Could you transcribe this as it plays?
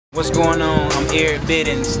What's going on? I'm Eric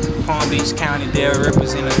Biddines, Palm Beach County there,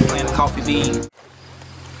 representing playing the coffee bean.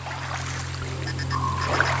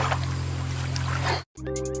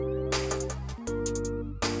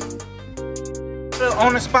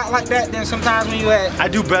 On a spot like that, then sometimes when you I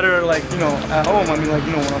do better, like, you know, at home. I mean, like,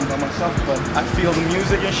 you know, when I'm by myself, but I feel the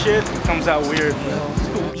music and shit, it comes out weird, you know,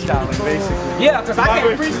 styling basically. Yeah, because I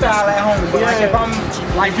can't freestyle at home, but like if I'm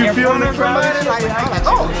like if you feel the crowd, like, I'm like,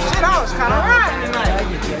 oh shit, I was kind of riding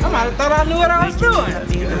tonight. I might have thought I knew what I was doing.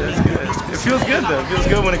 It feels good though. It feels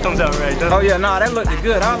good when it comes out right. Oh yeah, no, that looked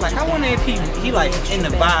good. I was like, I wonder if he like in the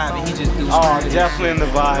vibe and he just do. Oh, definitely in the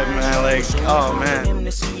vibe, man. Like, oh man.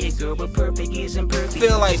 I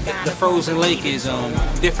feel like the Frozen Lake is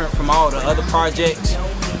different from all the other projects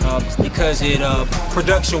because it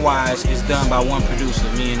production-wise is done by one producer.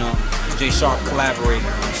 Me and Jay Sharp collaborated.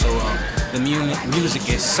 So the music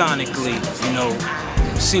is sonically, you know,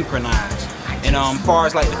 synchronized. And as far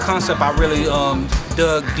as like the concept, I really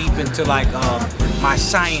dug deep into like my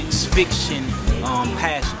science fiction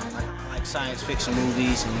passion. I like science fiction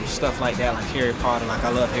movies and stuff like that, like Harry Potter. Like I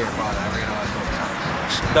love Harry Potter. I read all those.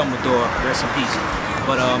 Dumbledore, rest in peace.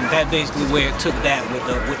 But that basically where it took that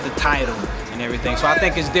with the title and everything. So I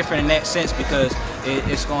think it's different in that sense because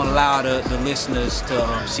it's going to allow the listeners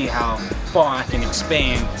to see how far I can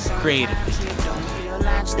expand creatively.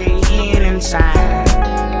 Stay inside.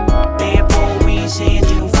 Therefore we said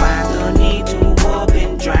you find the need to up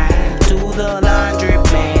and drive to the laundry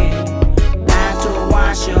mat, not to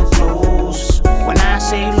wash your clothes. When I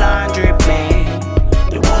say laundry mat,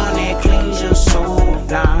 the one that cleans your soul.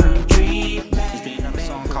 Laundry mat. There's another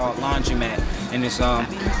song called Laundromat, and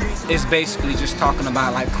it's basically just talking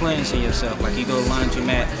about like cleansing yourself. Like you go to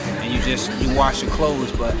laundromat and you wash your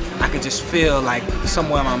clothes, but I could just feel like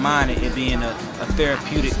somewhere in my mind it being a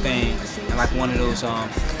therapeutic thing and like one of those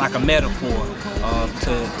like a metaphor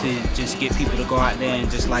to just get people to go out there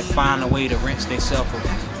and just like find a way to rinse themselves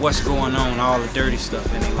of what's going on, all the dirty stuff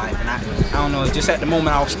in their life. And I don't know, just at the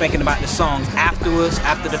moment I was thinking about the song afterwards,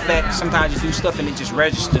 after the fact. Sometimes you do stuff and it just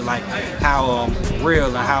registers like how real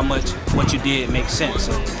and how much what you did makes sense.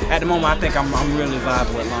 So at the moment I think I'm really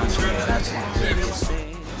vibing with Laundromat. That's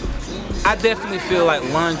I definitely feel like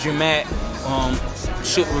Laundromat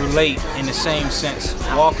should relate in the same sense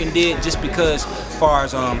Walking did, just because as far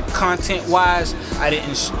as content wise I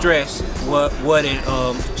didn't stress what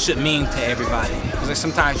it should mean to everybody, because like,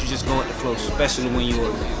 sometimes you just go with the flow, especially when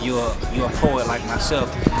you're a poet like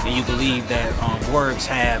myself and you believe that words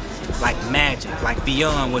have like magic, like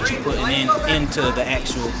beyond what you're putting into the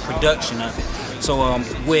actual production of it. So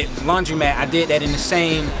with Laundromat I did that in the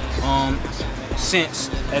same sense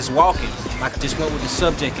as Walking. Like I just went with the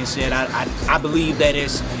subject and said I believe that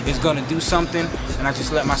it's gonna do something, and I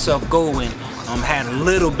just let myself go and had a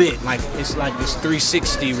little bit, like it's like this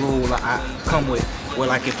 360 rule I come with, where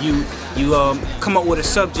like if you come up with a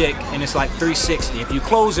subject and it's like 360, if you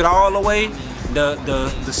close it all the way,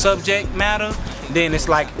 the subject matter, then it's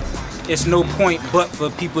like it's no point but for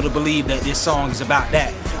people to believe that this song is about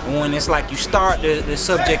that. And when it's like you start the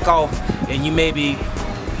subject off and you maybe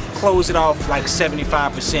close it off like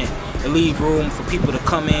 75%. It leave room for people to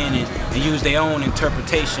come in and use their own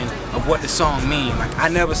interpretation of what the song means. Like I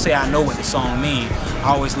never say I know what the song means.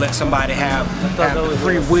 I always let somebody have the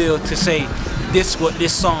free will to say this what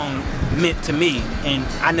this song meant to me, and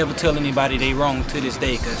I never tell anybody they wrong to this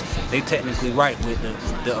day because they technically right with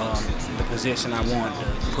the position I wanted to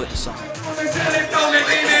put the song.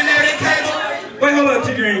 Wait, hold up,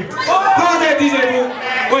 T-Green. Pause that, DJ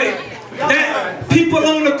Boo. Wait. That people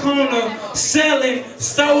on the corner selling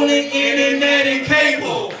stolen internet and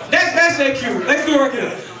cable. That's that cute. Let's do it right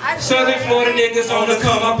here. Southern Florida niggas on the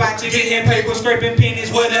come up out you getting paper, scraping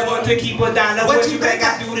pennies, whatever to keep a dollar. What you think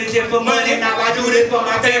I do this shit for money? Now I do this for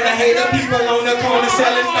my family. Hate the people on the corner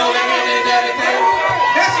selling stolen internet and cable.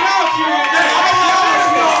 That's y'all cute right there.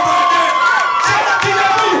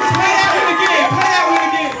 Play that one again. Play that one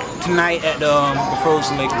again. Tonight at the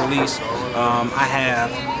Frozen Lake release, I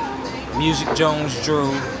have Music Jones,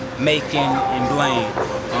 Drew, Macon, and Blaine.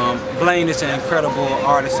 Blaine is an incredible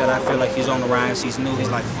artist that I feel like he's on the rise. He's new. He's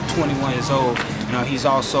like 21 years old. You know, he's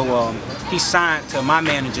also he's signed to my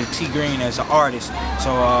manager T Green as an artist.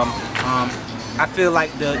 So I feel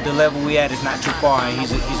like the level we at is not too far, and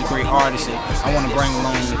he's a great artist. And I want to bring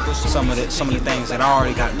along some of the things that I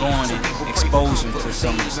already got going and expose him to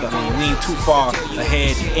some of the stuff. I mean, we ain't too far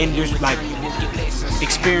ahead, and there's like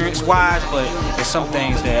experience-wise, but there's some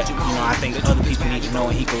things that, you know, I think other people need to know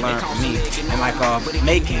and he can learn from me. And like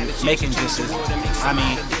making just is, I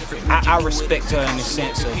mean, I respect her in the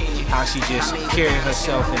sense of how she just carried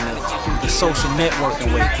herself in the social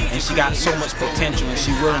networking way, and she got so much potential and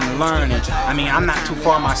she's willing to learn. And I mean, I'm not too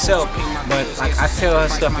far myself, but like I tell her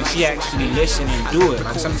stuff and she actually listen and do it.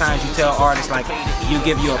 Like sometimes you tell artists like you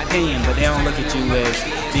give your opinion, but they don't look at you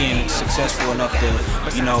as being successful enough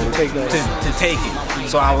to, you know, to take it.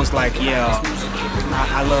 So I was like, yeah,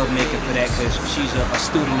 I love making for that because she's a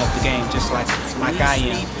student of the game just like I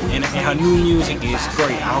am, and her new music is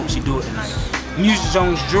great. I hope she do it tonight. Music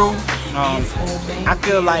Jones Drew. I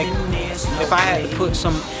feel like if I had to put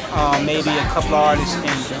some, maybe a couple artists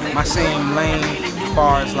in my same lane as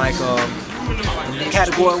far as like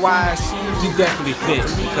category-wise, he definitely fit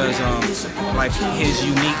because like his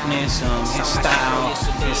uniqueness, his style,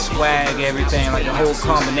 his swag, everything, like the whole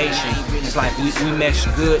combination. It's like we mesh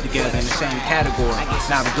good together in the same category.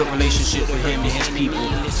 And I have a good relationship with him and his people,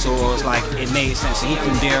 so it's like it made sense. And he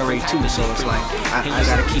from Delray too, so it's like I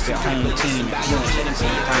gotta keep it home team influence at the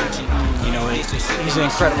same time. You know, he's an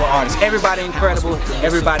incredible artist. Everybody incredible.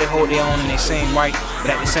 Everybody hold their own and they sing right,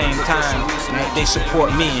 but at the same time, they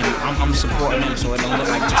support me and I'm supporting them, so it don't look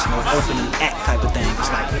like just no opening act type of thing.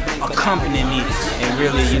 It's like accompanying me and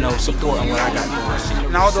really, you know, supporting what I got going.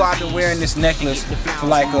 And although I've been wearing this necklace for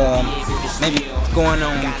like maybe going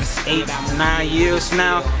on 8-9 years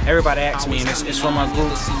now, everybody asks me, and it's from my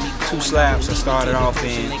group, 2 Slabs I started off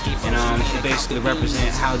in, and it basically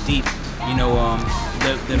represents how deep, you know,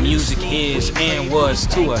 the music is and was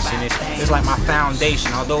to us, and it's like my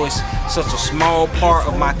foundation. Although it's such a small part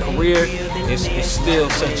of my career, it's still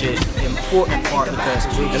such an important part because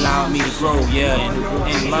it allowed me to grow,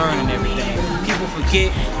 and learn and everything. People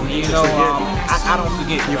forget, you know, I don't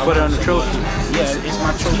forget. You put it on the trophy. Yeah, it's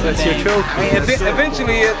my trophy. That's your trophy. I mean,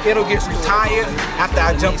 eventually it'll get retired after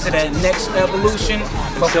I jump to that next evolution.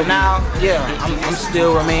 But for now, yeah, I'm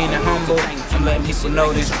still remaining humble. I'm letting people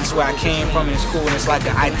know this is where I came from, and it's cool, and it's like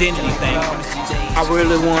an identity thing. I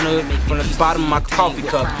really want to, from the bottom of my coffee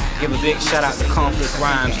cup, give a big shout out to Conflict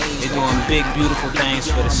Rhymes. They're doing big, beautiful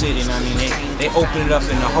things for the city, and I mean, they open it up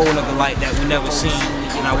in a whole other light that we never seen,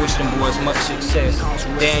 and I wish them boys much success.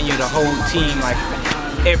 Daniel, the whole team, like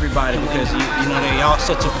everybody, because you know they all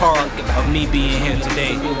such a part of me being here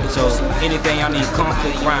today. So anything y'all need,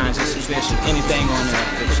 Conflict Rhymes, it's official. Anything on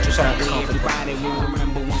there, just shout out to Conflict Rhymes.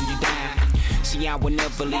 See, I would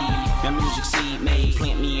never leave. My music seed made.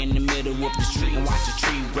 Plant me in the middle of the street and watch a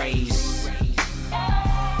tree raise.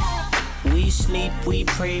 We sleep, we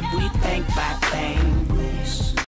pray, we think by things.